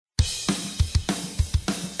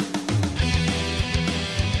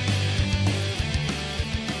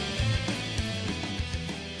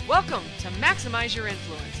Welcome to Maximize Your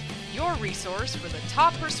Influence, your resource for the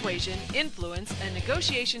top persuasion, influence, and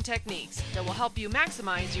negotiation techniques that will help you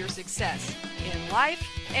maximize your success in life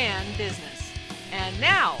and business. And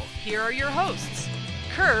now, here are your hosts,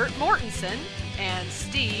 Kurt Mortensen and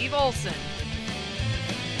Steve Olson.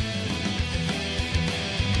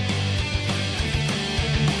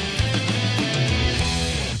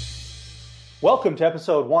 Welcome to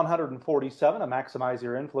episode 147 of Maximize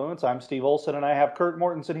Your Influence. I'm Steve Olson, and I have Kurt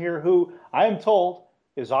Mortensen here, who I am told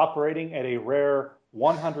is operating at a rare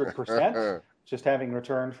 100%, just having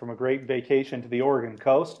returned from a great vacation to the Oregon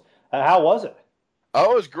coast. How was it?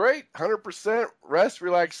 Oh, it was great. 100% rest,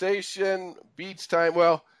 relaxation, beach time.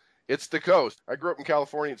 Well, it's the coast. I grew up in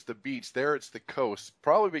California. It's the beach. There, it's the coast.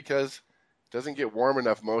 Probably because it doesn't get warm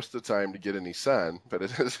enough most of the time to get any sun, but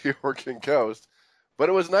it is the Oregon coast. But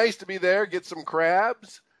it was nice to be there, get some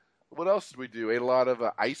crabs. What else did we do? Ate a lot of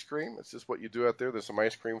ice cream. It's just what you do out there. There's some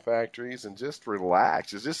ice cream factories, and just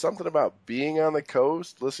relax. It's just something about being on the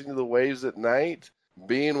coast, listening to the waves at night,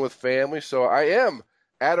 being with family. So I am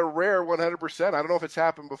at a rare 100%. I don't know if it's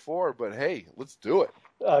happened before, but hey, let's do it.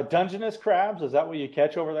 Dungeness crabs, is that what you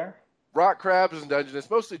catch over there? Rock crabs and Dungeness,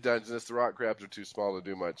 mostly Dungeness. The rock crabs are too small to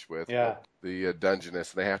do much with. Yeah. The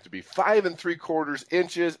Dungeness, they have to be 5 3/4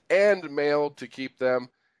 inches and male to keep them.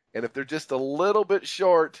 And if they're just a little bit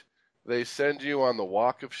short, they send you on the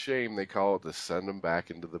walk of shame, they call it, to send them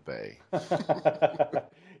back into the bay.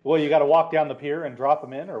 Well, you got to walk down the pier and drop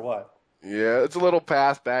them in, or what? Yeah, it's a little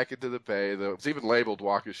path back into the bay. It's even labeled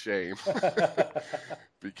walk of shame.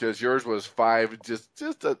 Because yours was 5,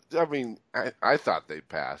 I thought they'd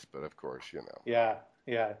pass, but of course, you know. Yeah.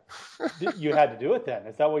 You had to do it then.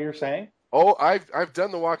 Is that what you're saying? Oh, I've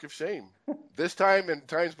done the walk of shame this time and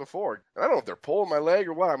times before. I don't know if they're pulling my leg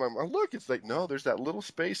or what. I'm look, it's like, no, there's that little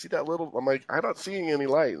space. See that little? I'm like, I'm not seeing any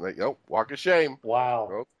light. I'm like, nope, walk of shame. Wow.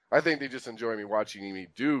 Nope. I think they just enjoy me watching me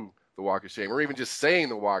do the walk of shame, or even just saying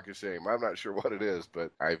the walk of shame. I'm not sure what it is,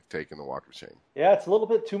 but I've taken the walk of shame. Yeah, it's a little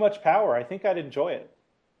bit too much power. I think I'd enjoy it.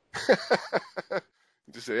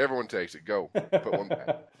 Just say, everyone takes it. Go. Put one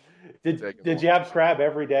back. Did you have crab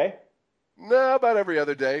every day? No, about every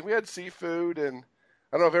other day. We had seafood, and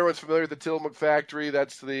I don't know if everyone's familiar with the Tillamook factory.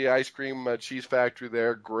 That's the ice cream cheese factory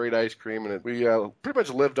there. Great ice cream, and we pretty much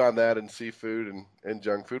lived on that and seafood and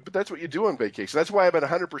junk food. But that's what you do on vacation. That's why I'm at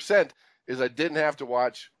 100%, is I didn't have to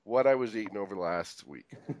watch what I was eating over the last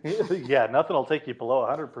week. Yeah, nothing will take you below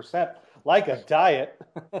 100%, like a diet.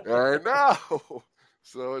 I know.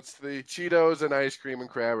 So it's the Cheetos and ice cream and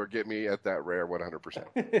crab or get me at that rare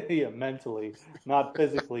 100%. Yeah, mentally, not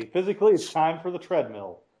physically. Physically, it's time for the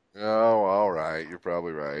treadmill. Oh, all right. You're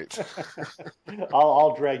probably right.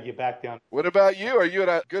 I'll drag you back down. What about you? Are you at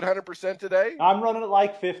a good 100% today? I'm running at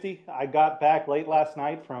like 50. I got back late last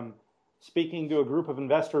night from speaking to a group of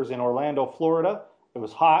investors in Orlando, Florida. It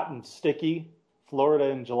was hot and sticky. Florida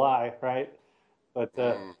in July, right? But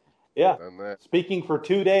yeah, speaking for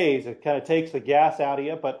 2 days, it kind of takes the gas out of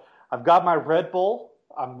you. But I've got my Red Bull.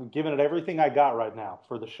 I'm giving it everything I got right now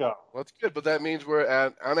for the show. Well, that's good, but that means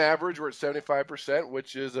on average, we're at 75%,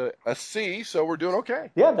 which is a C, so we're doing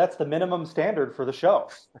okay. Yeah, that's the minimum standard for the show.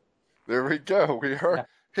 There we go. We are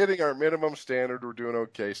hitting our minimum standard. We're doing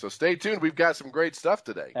okay. So stay tuned. We've got some great stuff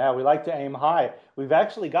today. Yeah, we like to aim high. We've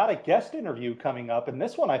actually got a guest interview coming up, and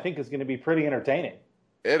this one I think is going to be pretty entertaining.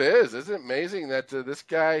 It is. Isn't it amazing that this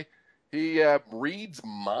guy, he reads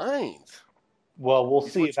minds? Well, we'll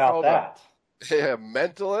see about that. A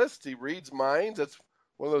mentalist. He reads minds. That's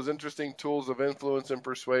one of those interesting tools of influence and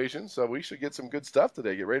persuasion. So we should get some good stuff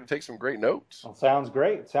today. Get ready to take some great notes. Well, sounds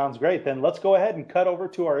great. Sounds great. Then let's go ahead and cut over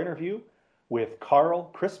to our interview with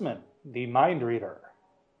Carl Chrisman, the mind reader.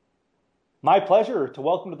 My pleasure to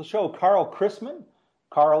welcome to the show Carl Chrisman.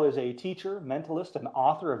 Carl is a teacher, mentalist, and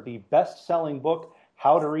author of the best-selling book,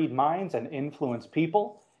 How to Read Minds and Influence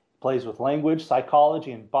People. He plays with language,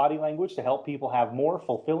 psychology, and body language to help people have more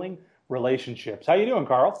fulfilling relationships. How you doing,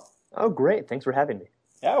 Carl? Oh, great. Thanks for having me.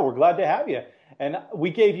 Yeah, we're glad to have you. And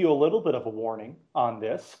we gave you a little bit of a warning on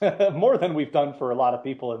this, more than we've done for a lot of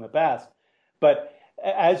people in the past. But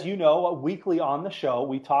as you know, weekly on the show,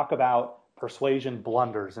 we talk about persuasion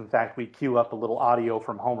blunders. In fact, we cue up a little audio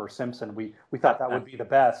from Homer Simpson. We thought that would be the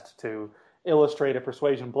best to illustrate a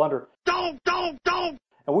persuasion blunder. Don't!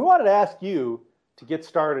 And we wanted to ask you, to get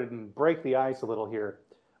started and break the ice a little here,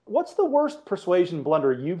 what's the worst persuasion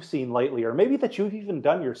blunder you've seen lately, or maybe that you've even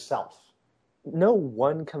done yourself? No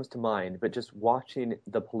one comes to mind, but just watching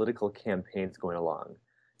the political campaigns going along,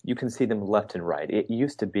 you can see them left and right. It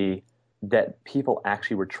used to be that people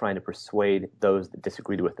actually were trying to persuade those that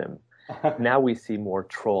disagreed with them. Now we see more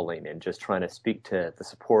trolling and just trying to speak to the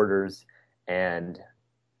supporters and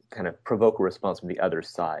kind of provoke a response from the other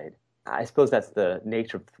side. I suppose that's the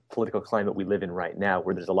nature of the political climate we live in right now,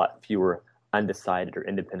 where there's a lot fewer undecided or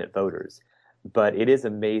independent voters. But it is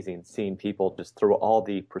amazing seeing people just throw all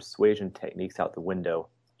the persuasion techniques out the window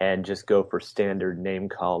and just go for standard name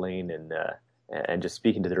calling and just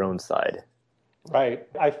speaking to their own side. Right.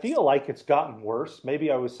 I feel like it's gotten worse.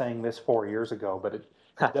 Maybe I was saying this 4 years ago, but it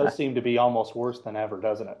does seem to be almost worse than ever,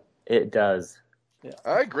 doesn't it? It does. Yeah.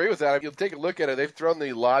 I agree with that. If you take a look at it, they've thrown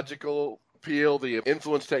the logical appeal, the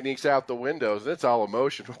influence techniques out the windows. It's all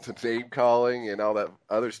emotion with the name calling and all that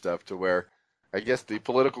other stuff, to where I guess the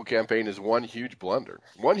political campaign is one huge blunder.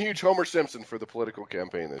 One huge Homer Simpson for the political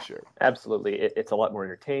campaign this year. Absolutely. It's a lot more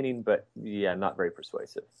entertaining, but yeah, not very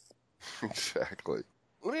persuasive. Exactly.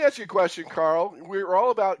 Let me ask you a question, Carl. We're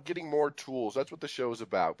all about getting more tools. That's what the show is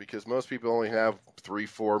about, because most people only have 3,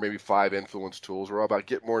 4, maybe 5 influence tools. We're all about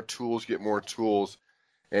get more tools.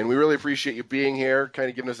 And we really appreciate you being here, kind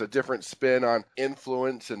of giving us a different spin on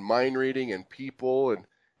influence and mind reading and people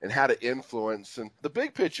and how to influence. And the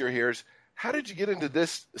big picture here is, how did you get into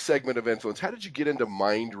this segment of influence? How did you get into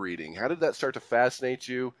mind reading? How did that start to fascinate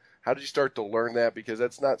you? How did you start to learn that? Because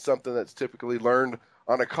that's not something that's typically learned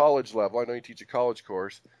on a college level. I know you teach a college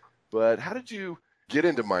course, but how did you get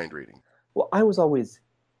into mind reading? Well, I was always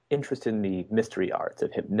interested in the mystery arts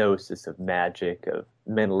of hypnosis, of magic, of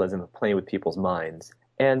mentalism, of playing with people's minds.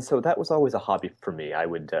 And so that was always a hobby for me. I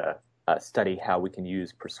would study how we can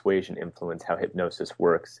use persuasion influence, how hypnosis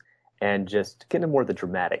works, and just get into more of the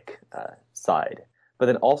dramatic side. But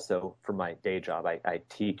then also, for my day job, I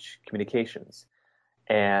teach communications.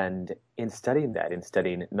 And in studying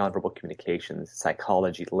nonverbal communications,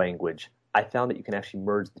 psychology, language, I found that you can actually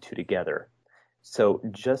merge the two together. So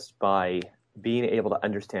just by being able to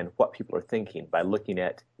understand what people are thinking, by looking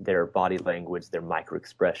at their body language, their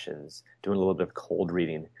microexpressions, doing a little bit of cold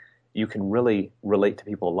reading, you can really relate to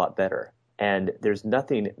people a lot better. And there's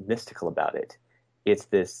nothing mystical about it. It's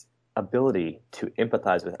this ability to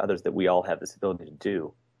empathize with others that we all have this ability to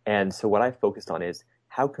do. And so what I focused on is,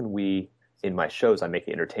 how can we, in my shows, I make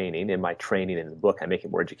it entertaining. In my training in the book, I make it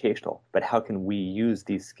more educational. But how can we use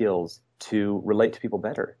these skills to relate to people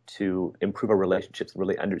better, to improve our relationships, and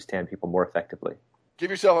really understand people more effectively? Give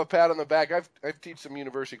yourself a pat on the back. I've taught some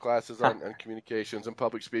university classes on communications and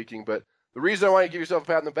public speaking, but the reason I want to give yourself a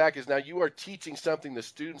pat on the back is now you are teaching something the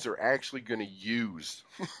students are actually going to use.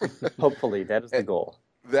 Hopefully, that is the goal.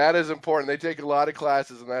 That is important. They take a lot of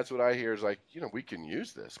classes, and that's what I hear is like, we can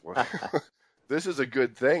use this. This is a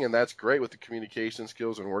good thing, and that's great with the communication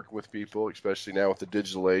skills and working with people, especially now with the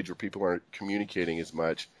digital age where people aren't communicating as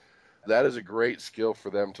much. That is a great skill for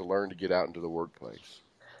them to learn to get out into the workplace.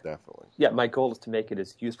 Definitely. Yeah, my goal is to make it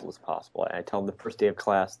as useful as possible. I tell them the first day of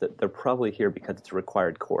class that they're probably here because it's a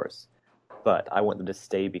required course, but I want them to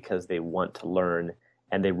stay because they want to learn,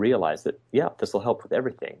 and they realize that, this will help with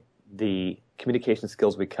everything. The communication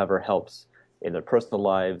skills we cover helps in their personal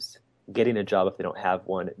lives, getting a job if they don't have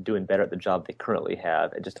one, doing better at the job they currently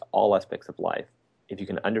have, and just all aspects of life. If you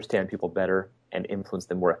can understand people better and influence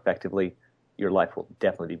them more effectively, your life will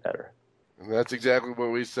definitely be better. And that's exactly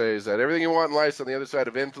what we say, is that everything you want in life is on the other side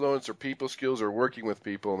of influence or people skills or working with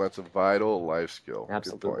people, and that's a vital life skill.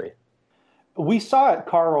 Absolutely. We saw it,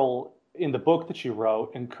 Carl, in the book that you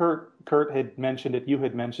wrote, and Kurt had mentioned it, you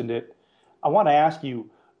had mentioned it. I want to ask you,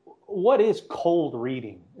 what is cold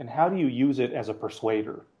reading, and how do you use it as a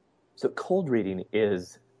persuader? So cold reading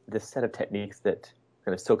is this set of techniques that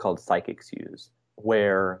kind of so-called psychics use,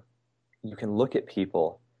 where you can look at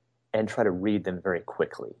people and try to read them very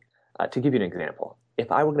quickly. To give you an example,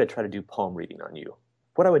 if I were going to try to do palm reading on you,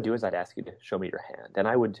 what I would do is I'd ask you to show me your hand, and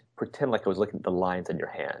I would pretend like I was looking at the lines on your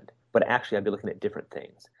hand, but actually I'd be looking at different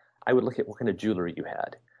things. I would look at what kind of jewelry you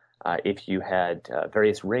had. If you had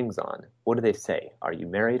various rings on, what do they say? Are you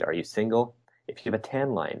married? Are you single? If you have a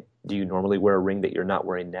tan line, do you normally wear a ring that you're not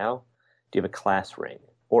wearing now? Do you have a class ring?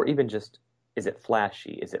 Or even just, is it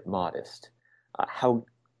flashy? Is it modest? How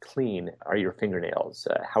clean are your fingernails?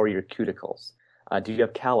 How are your cuticles? Do you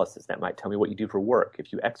have calluses? That might tell me what you do for work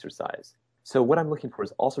if you exercise. So what I'm looking for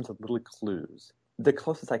is all sorts of little clues. The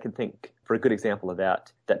closest I can think for a good example of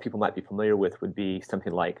that people might be familiar with would be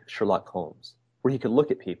something like Sherlock Holmes, where he could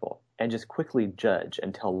look at people and just quickly judge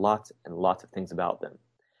and tell lots and lots of things about them.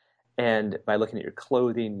 And by looking at your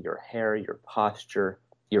clothing, your hair, your posture,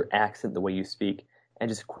 your accent, the way you speak, and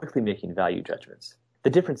just quickly making value judgments. The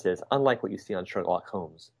difference is, unlike what you see on Sherlock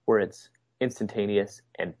Holmes, where it's instantaneous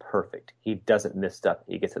and perfect. He doesn't miss stuff.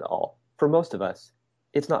 He gets it all. For most of us,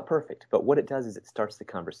 it's not perfect, but what it does is it starts the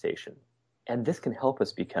conversation. And this can help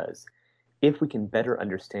us because if we can better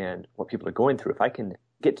understand what people are going through, if I can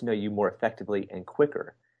get to know you more effectively and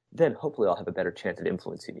quicker, then hopefully I'll have a better chance at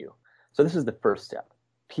influencing you. So this is the first step.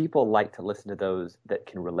 People like to listen to those that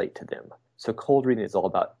can relate to them. So cold reading is all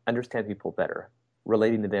about understanding people better,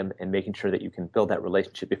 relating to them, and making sure that you can build that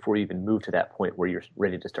relationship before you even move to that point where you're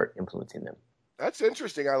ready to start influencing them. That's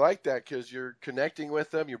interesting. I like that because you're connecting with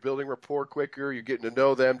them, you're building rapport quicker, you're getting to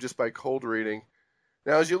know them just by cold reading.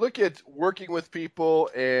 Now, as you look at working with people,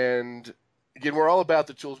 and again, we're all about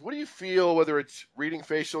the tools. What do you feel, whether it's reading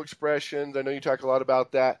facial expressions, I know you talk a lot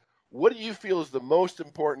about that, what do you feel is the most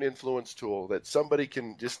important influence tool that somebody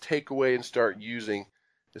can just take away and start using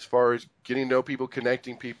as far as getting to know people,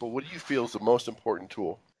 connecting people? What do you feel is the most important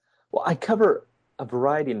tool? Well, I cover a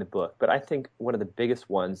variety in the book, but I think one of the biggest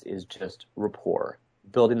ones is just rapport,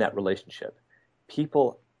 building that relationship.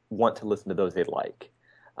 People want to listen to those they like.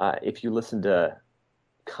 If you listen to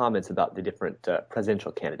comments about the different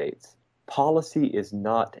presidential candidates, policy is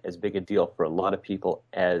not as big a deal for a lot of people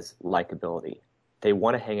as likability. They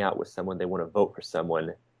want to hang out with someone, they want to vote for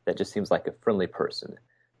someone that just seems like a friendly person.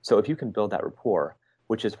 So if you can build that rapport,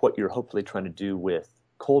 which is what you're hopefully trying to do with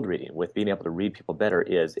cold reading, with being able to read people better,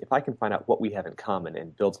 is if I can find out what we have in common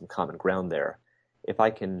and build some common ground there, if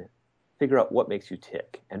I can figure out what makes you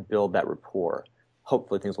tick and build that rapport,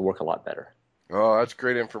 hopefully things will work a lot better. Oh, that's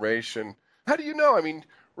great information. How do you know? I mean,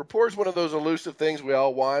 rapport is one of those elusive things we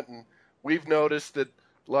all want, and we've noticed that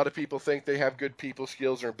a lot of people think they have good people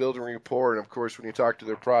skills and are building rapport, and of course, when you talk to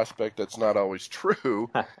their prospect, that's not always true.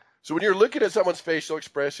 So when you're looking at someone's facial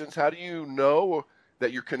expressions, how do you know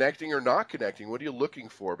that you're connecting or not connecting? What are you looking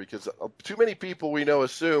for? Because too many people we know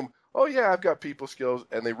assume, oh, yeah, I've got people skills,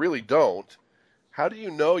 and they really don't. How do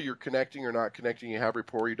you know you're connecting or not connecting, you have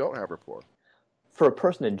rapport or you don't have rapport? For a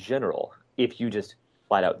person in general, if you just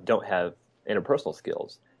flat out don't have interpersonal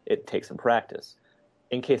skills, it takes some practice.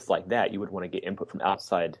 In cases like that, you would want to get input from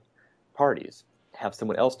outside parties, have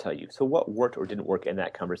someone else tell you, so what worked or didn't work in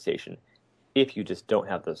that conversation if you just don't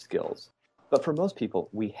have those skills. But for most people,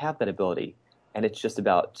 we have that ability, and it's just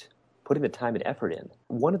about putting the time and effort in.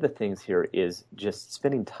 One of the things here is just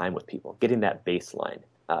spending time with people, getting that baseline.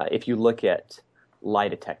 If you look at lie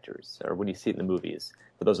detectors, or when you see it in the movies,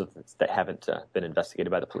 for those of us that haven't been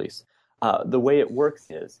investigated by the police, the way it works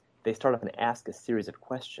is they start off and ask a series of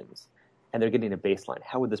questions, and they're getting a baseline.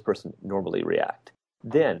 How would this person normally react?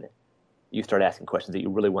 Then you start asking questions that you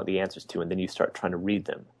really want the answers to, and then you start trying to read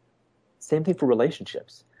them. Same thing for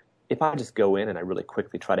relationships. If I just go in and I really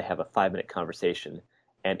quickly try to have a 5-minute conversation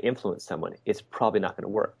and influence someone, it's probably not going to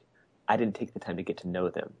work. I didn't take the time to get to know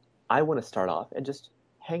them. I want to start off and just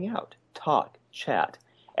hang out, talk, chat,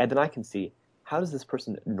 and then I can see, how does this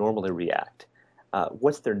person normally react?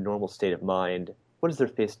 What's their normal state of mind? What does their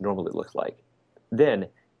face normally look like? Then,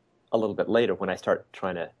 a little bit later, when I start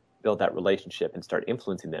trying to build that relationship and start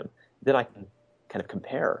influencing them, then I can kind of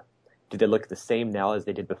compare. Do they look the same now as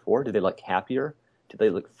they did before? Do they look happier? Do they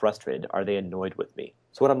look frustrated? Are they annoyed with me?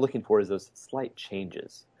 So what I'm looking for is those slight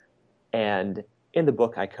changes. And in the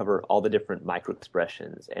book, I cover all the different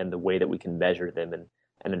microexpressions and the way that we can measure them and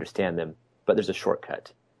understand them. But there's a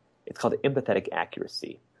shortcut. It's called empathetic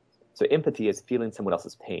accuracy. So empathy is feeling someone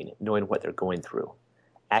else's pain, knowing what they're going through.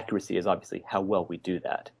 Accuracy is obviously how well we do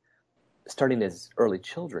that. Starting as early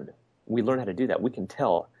children, we learn how to do that. We can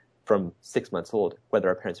tell from 6 months old whether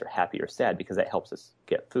our parents are happy or sad because that helps us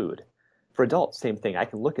get food. For adults, same thing. I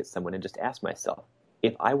can look at someone and just ask myself,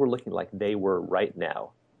 if I were looking like they were right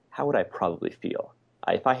now, how would I probably feel?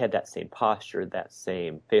 If I had that same posture, that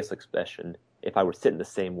same facial expression, if I were sitting the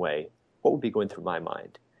same way, what would be going through my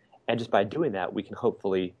mind? And just by doing that, we can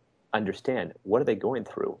hopefully understand, what are they going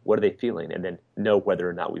through? What are they feeling? And then know whether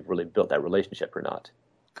or not we've really built that relationship or not.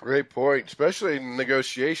 Great point, especially in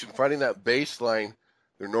negotiation, finding that baseline,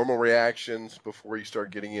 their normal reactions before you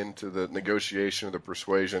start getting into the negotiation or the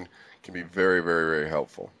persuasion can be very, very, very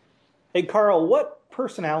helpful. Hey, Carl, what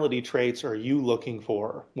personality traits are you looking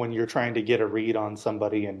for when you're trying to get a read on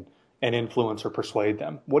somebody and influence or persuade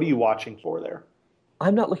them? What are you watching for there?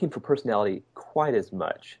 I'm not looking for personality quite as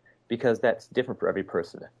much because that's different for every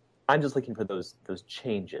person. I'm just looking for those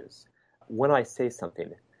changes. When I say something,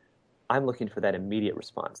 I'm looking for that immediate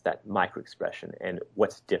response, that micro-expression, and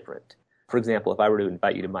what's different. For example, if I were to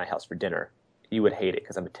invite you to my house for dinner, you would hate it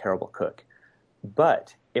because I'm a terrible cook.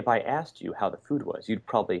 But if I asked you how the food was, you'd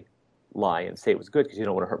probably lie and say it was good because you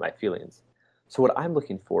don't want to hurt my feelings. So what I'm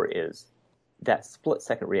looking for is that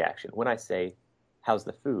split-second reaction. When I say, how's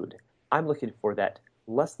the food? I'm looking for that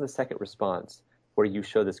less than a second response where you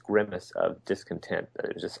show this grimace of discontent, that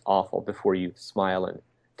it was just awful, before you smile and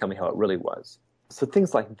tell me how it really was. So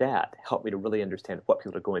things like that help me to really understand what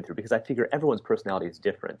people are going through, because I figure everyone's personality is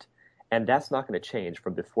different, and that's not going to change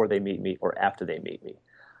from before they meet me or after they meet me.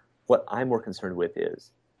 What I'm more concerned with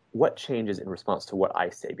is, what changes in response to what I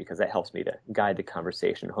say, because that helps me to guide the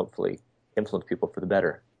conversation and hopefully influence people for the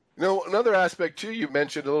better. Another aspect, too, you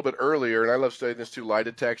mentioned a little bit earlier, and I love studying this, too, lie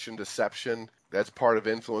detection, deception. That's part of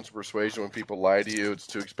influence and persuasion. When people lie to you, it's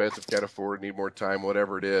too expensive, can't afford, need more time,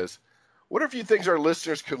 whatever it is. What are a few things our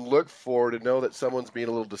listeners can look for to know that someone's being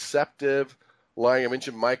a little deceptive, lying? I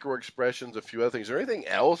mentioned micro-expressions, a few other things. Is there anything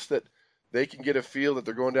else that they can get a feel that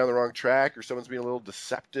they're going down the wrong track or someone's being a little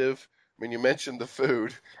deceptive? I mean, you mentioned the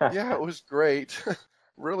food. Yeah, it was great.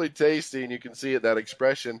 Really tasty, and you can see it, that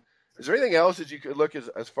expression. Is there anything else that you could look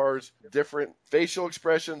as far as different facial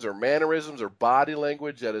expressions or mannerisms or body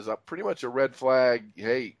language that is pretty much a red flag?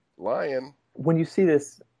 Hey, lying. When you see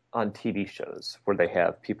this on TV shows where they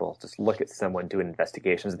have people just look at someone doing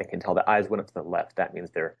investigations and they can tell the eyes went up to the left, that means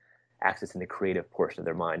they're accessing the creative portion of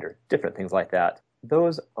their mind or different things like that.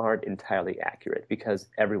 Those aren't entirely accurate because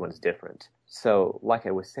everyone's different. So like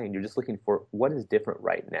I was saying, you're just looking for what is different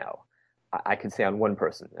right now. I can say on one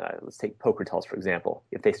person, let's take poker tells, for example.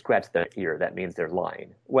 If they scratch their ear, that means they're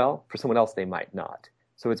lying. Well, for someone else, they might not.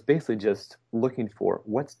 So it's basically just looking for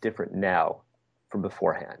what's different now from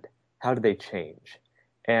beforehand. How do they change?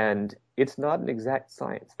 And it's not an exact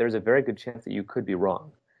science. There's a very good chance that you could be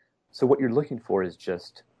wrong. So what you're looking for is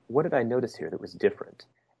just, what did I notice here that was different?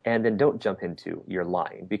 And then don't jump into you're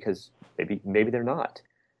lying because maybe they're not.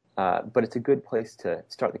 But it's a good place to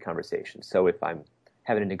start the conversation. So if I'm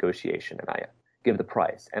having a negotiation and I give the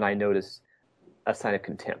price and I notice a sign of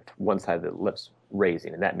contempt, one side of the lips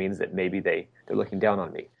raising, and that means that maybe they're looking down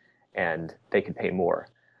on me and they can pay more.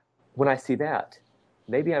 When I see that,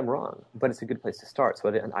 maybe I'm wrong, but it's a good place to start.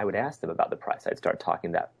 So I would ask them about the price. I'd start talking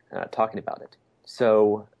about it.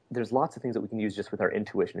 So there's lots of things that we can use just with our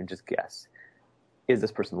intuition and just guess. Is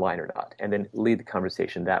this person lying or not? And then lead the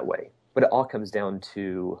conversation that way. But it all comes down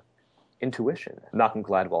to intuition. Malcolm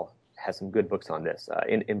Gladwell has some good books on this.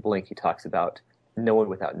 In Blink, he talks about knowing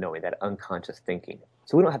without knowing, that unconscious thinking.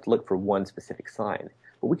 So we don't have to look for one specific sign,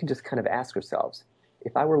 but we can just kind of ask ourselves,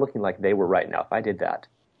 if I were looking like they were right now, if I did that,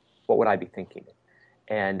 what would I be thinking?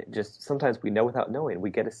 And just sometimes we know without knowing, we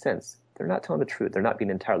get a sense they're not telling the truth. They're not being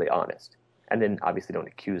entirely honest. And then obviously don't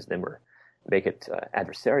accuse them or make it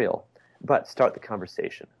adversarial, but start the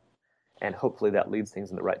conversation. And hopefully that leads things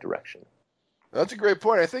in the right direction. That's a great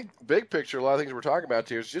point. I think big picture, a lot of things we're talking about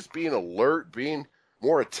here is just being alert, being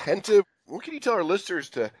more attentive. What can you tell our listeners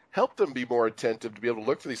to help them be more attentive to be able to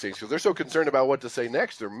look for these things? Because they're so concerned about what to say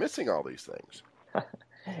next, they're missing all these things.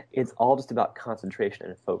 It's all just about concentration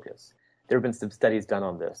and focus. There have been some studies done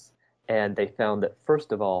on this, and they found that,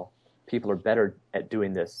 first of all, people are better at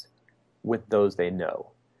doing this with those they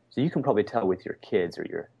know. So you can probably tell with your kids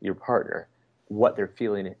or your partner what they're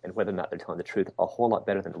feeling and whether or not they're telling the truth a whole lot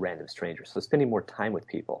better than random strangers. So spending more time with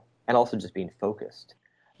people and also just being focused.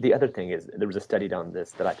 The other thing is there was a study on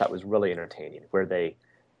this that I thought was really entertaining where they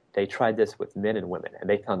tried this with men and women, and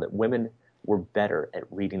they found that women were better at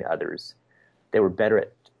reading others. They were better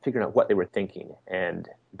at figuring out what they were thinking and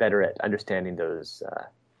better at understanding those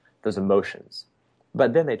emotions.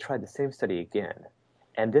 But then they tried the same study again,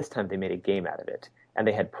 and this time they made a game out of it, and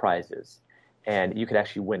they had prizes, and you could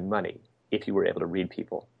actually win money if you were able to read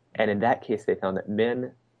people. And in that case, they found that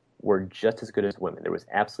men were just as good as women. There was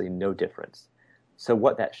absolutely no difference. So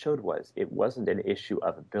what that showed was it wasn't an issue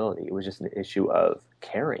of ability. It was just an issue of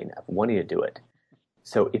caring, of wanting to do it.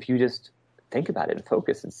 So if you just think about it and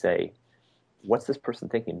focus and say, what's this person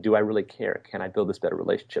thinking? Do I really care? Can I build this better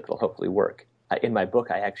relationship? It'll hopefully work. In my book,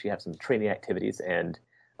 I actually have some training activities and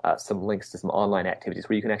some links to some online activities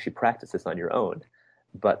where you can actually practice this on your own.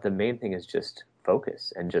 But the main thing is just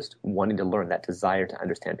focus and just wanting to learn, that desire to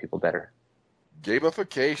understand people better.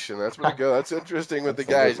 Gamification, that's where to go. That's interesting with the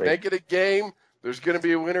guys. Make it a game. There's going to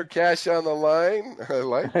be a winner cash on the line. I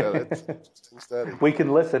like that. That's interesting study. We can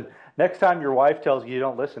listen. Next time your wife tells you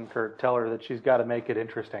don't listen, Kurt, tell her that she's got to make it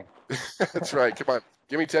interesting. That's right. Come on.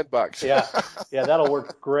 Give me $10. Yeah, that'll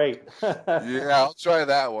work great. Yeah, I'll try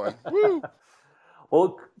that one. Woo.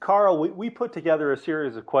 Well, Carl, we put together a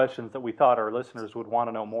series of questions that we thought our listeners would want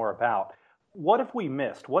to know more about. What have we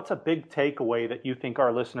missed? What's a big takeaway that you think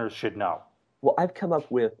our listeners should know? Well, I've come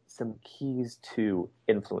up with some keys to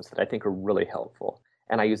influence that I think are really helpful.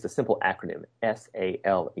 And I use the simple acronym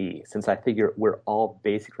SALE, since I figure we're all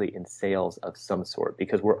basically in sales of some sort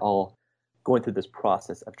because we're all going through this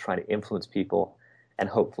process of trying to influence people and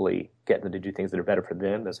hopefully get them to do things that are better for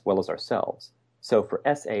them as well as ourselves. So for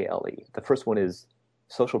SALE, the first one is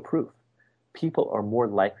social proof. People are more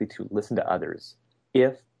likely to listen to others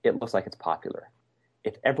if it looks like it's popular.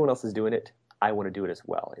 If everyone else is doing it, I want to do it as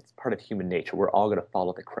well. It's part of human nature. We're all going to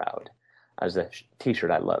follow the crowd. There's a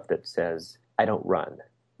t-shirt I love that says, I don't run.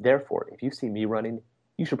 Therefore, if you see me running,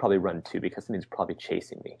 you should probably run too because something's probably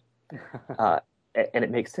chasing me. And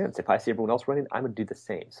it makes sense. If I see everyone else running, I'm going to do the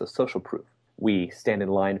same. So social proof. We stand in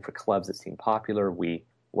line for clubs that seem popular. We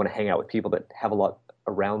want to hang out with people that have a lot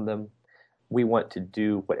around them. We want to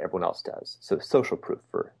do what everyone else does. So social proof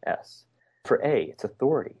for S. For A, it's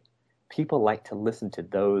authority. People like to listen to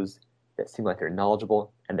those that seem like they're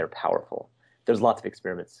knowledgeable and they're powerful. There's lots of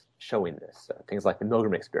experiments showing this. Things like the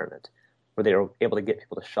Milgram experiment, where they were able to get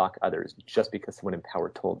people to shock others just because someone in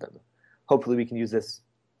power told them. Hopefully we can use this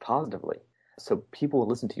positively. So people will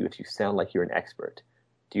listen to you if you sound like you're an expert.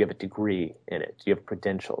 Do you have a degree in it? Do you have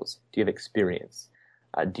credentials? Do you have experience?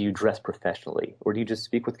 Do you dress professionally? Or do you just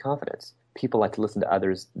speak with confidence? People like to listen to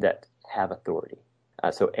others that have authority.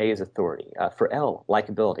 So A is authority. For L,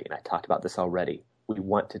 likability, and I talked about this already. We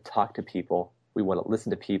want to talk to people. We want to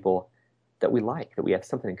listen to people that we like, that we have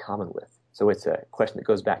something in common with. So it's a question that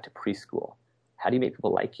goes back to preschool. How do you make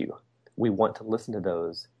people like you? We want to listen to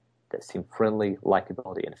those that seem friendly,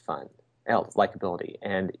 likability, and fun. L is likability.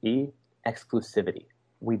 And E, exclusivity.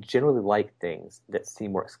 We generally like things that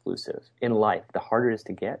seem more exclusive. In life, the harder it is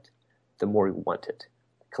to get, the more we want it.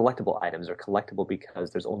 Collectible items are collectible because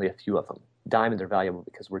there's only a few of them. Diamonds are valuable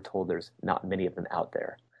because we're told there's not many of them out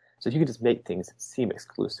there. So if you can just make things seem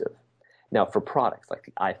exclusive. Now, for products like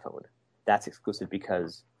the iPhone, that's exclusive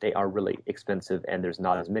because they are really expensive and there's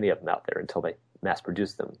not as many of them out there until they mass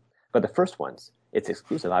produce them. But the first ones, it's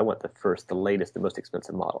exclusive. I want the first, the latest, the most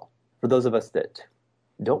expensive model. For those of us that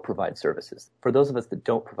don't provide services, for those of us that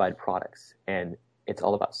don't provide products, and it's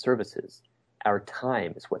all about services, our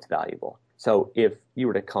time is what's valuable. So if you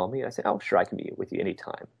were to call me and I say, oh, sure, I can be with you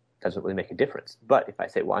anytime, doesn't really make a difference. But if I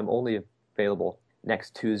say, well, I'm only available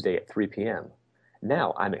next Tuesday at 3 p.m.,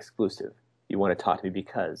 now I'm exclusive. You want to talk to me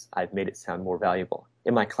because I've made it sound more valuable.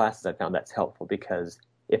 In my classes, I found that's helpful because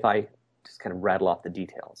if I just kind of rattle off the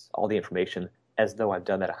details, all the information, as though I've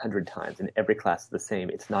done that 100 times and every class is the same,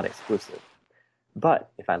 it's not exclusive.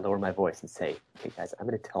 But if I lower my voice and say, hey guys, I'm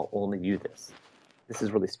going to tell only you this. This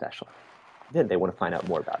is really special. Then they want to find out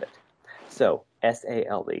more about it. So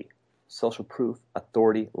SALE, social proof,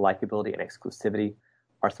 authority, likability, and exclusivity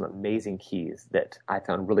are some amazing keys that I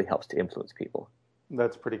found really helps to influence people.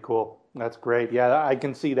 That's pretty cool. That's great. Yeah, I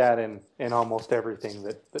can see that in almost everything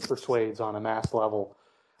that persuades on a mass level.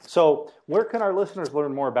 So where can our listeners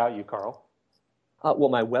learn more about you, Carl? Well,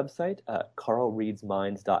 my website,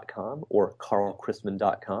 carlreadsminds.com or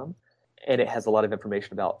carlchristman.com, and it has a lot of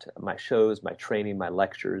information about my shows, my training, my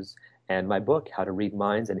lectures, and my book, How to Read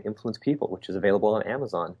Minds and Influence People, which is available on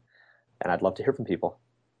Amazon. And I'd love to hear from people.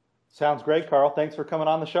 Sounds great, Carl. Thanks for coming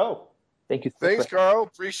on the show. Thank you. Thanks, Carl.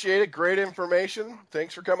 Appreciate it. Great information.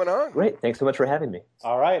 Thanks for coming on. Great. Thanks so much for having me.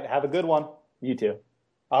 All right. Have a good one. You too.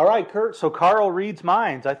 All right, Kurt. So Carl reads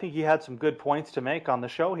minds. I think he had some good points to make on the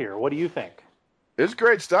show here. What do you think? It's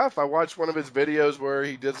great stuff. I watched one of his videos where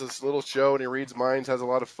he does this little show and he reads minds, has a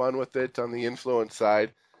lot of fun with it on the influence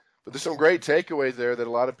side. But there's some great takeaways there that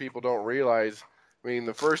a lot of people don't realize. I mean,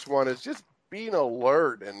 the first one is just being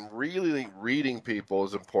alert and really reading people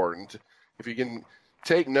is important. If you can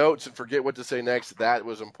take notes and forget what to say next, that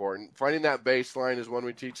was important. Finding that baseline is one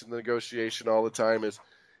we teach in the negotiation all the time is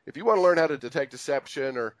if you want to learn how to detect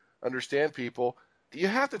deception or understand people, you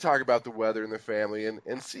have to talk about the weather in the family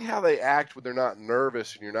and see how they act when they're not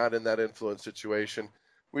nervous and you're not in that influence situation.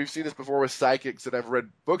 We've seen this before with psychics that I've read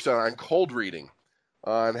books on cold reading,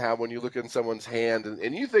 on how when you look in someone's hand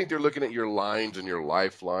and you think they're looking at your lines and your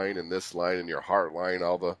lifeline and this line and your heart line,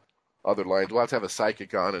 all the other lines. We'll have to have a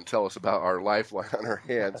psychic on and tell us about our lifeline on our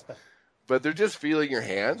hands. But they're just feeling your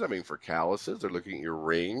hands. I mean, for calluses, they're looking at your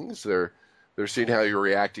rings. They're seeing how you're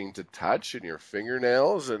reacting to touch and your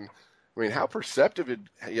fingernails. And I mean, how perceptive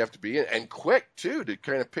you have to be and quick, too, to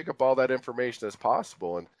kind of pick up all that information as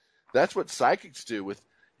possible. And that's what psychics do with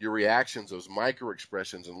your reactions, those micro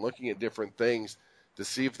expressions, and looking at different things to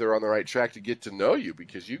see if they're on the right track to get to know you,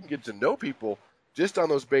 because you can get to know people just on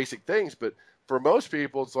those basic things. But for most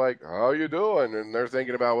people, it's like, how you doing? And they're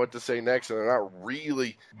thinking about what to say next, and they're not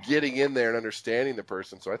really getting in there and understanding the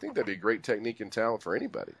person. So I think that'd be a great technique and talent for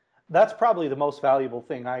anybody. That's probably the most valuable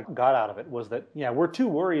thing I got out of it was that, we're too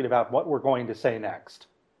worried about what we're going to say next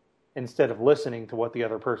instead of listening to what the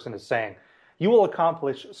other person is saying. You will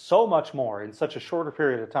accomplish so much more in such a shorter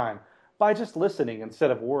period of time by just listening instead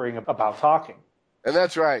of worrying about talking. And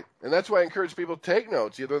that's right. And that's why I encourage people to take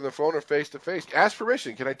notes, either on the phone or face-to-face. Ask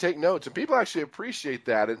permission. Can I take notes? And people actually appreciate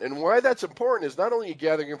that. And why that's important is not only you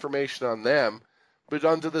gathering information on them, but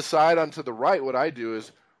onto the side, onto the right, what I do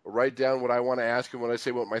is write down what I want to ask and when I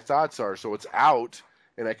say what my thoughts are. So it's out,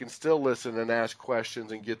 and I can still listen and ask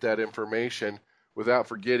questions and get that information without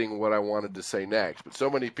forgetting what I wanted to say next. But so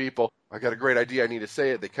many people, I got a great idea, I need to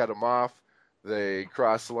say it, they cut them off. They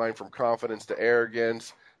cross the line from confidence to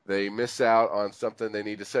arrogance. They miss out on something they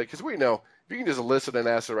need to say. Because we know, if you can just listen and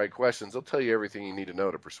ask the right questions, they'll tell you everything you need to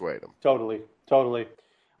know to persuade them. Totally.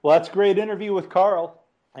 Well, that's a great interview with Carl,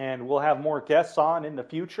 and we'll have more guests on in the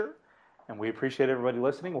future. And we appreciate everybody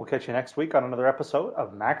listening. We'll catch you next week on another episode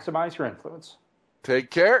of Maximize Your Influence. Take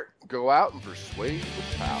care. Go out and persuade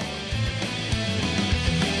with power.